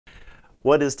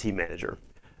What is tManager?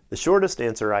 The shortest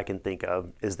answer I can think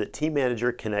of is that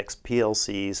tManager connects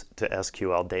PLCs to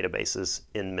SQL databases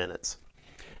in minutes.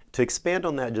 To expand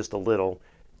on that just a little,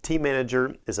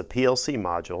 tManager is a PLC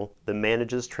module that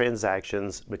manages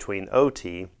transactions between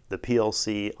OT, the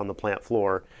PLC on the plant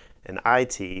floor, and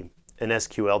IT, an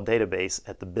SQL database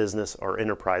at the business or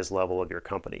enterprise level of your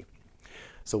company.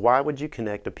 So why would you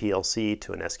connect a PLC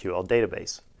to an SQL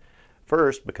database?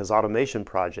 First, because automation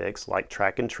projects like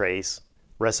track and trace,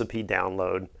 recipe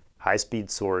download, high-speed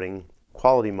sorting,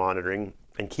 quality monitoring,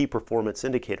 and key performance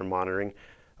indicator monitoring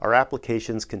are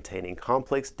applications containing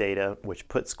complex data which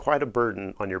puts quite a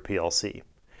burden on your PLC.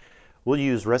 We'll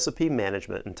use recipe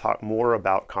management and talk more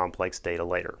about complex data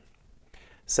later.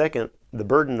 Second, the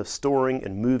burden of storing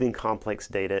and moving complex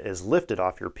data is lifted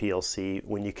off your PLC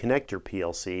when you connect your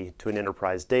PLC to an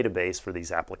enterprise database for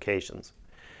these applications.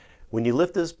 When you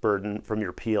lift this burden from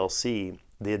your PLC,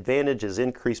 the advantage is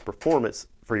increased performance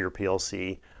for your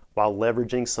PLC while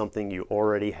leveraging something you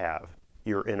already have,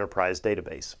 your enterprise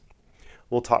database.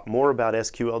 We'll talk more about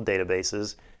SQL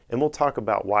databases, and we'll talk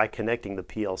about why connecting the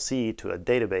PLC to a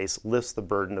database lifts the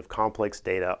burden of complex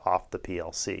data off the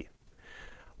PLC.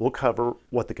 We'll cover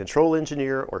what the control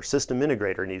engineer or system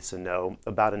integrator needs to know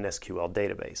about an SQL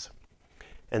database.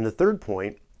 And the third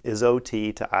point is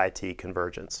OT to IT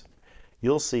convergence.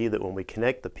 You'll see that when we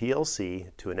connect the PLC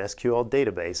to an SQL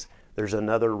database, there's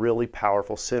another really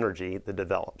powerful synergy that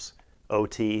develops,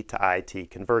 OT to IT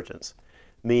convergence,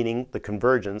 meaning the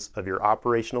convergence of your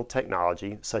operational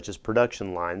technology, such as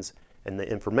production lines, and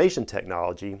the information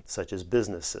technology, such as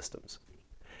business systems.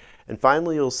 And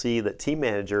finally, you'll see that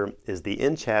tManager is the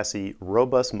in-chassis,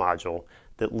 robust module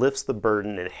that lifts the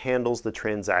burden and handles the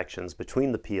transactions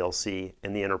between the PLC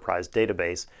and the enterprise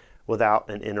database without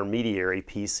an intermediary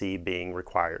PC being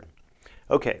required.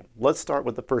 Okay, let's start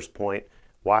with the first point,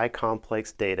 why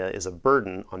complex data is a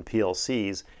burden on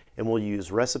PLCs, and we'll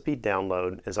use recipe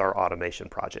download as our automation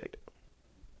project.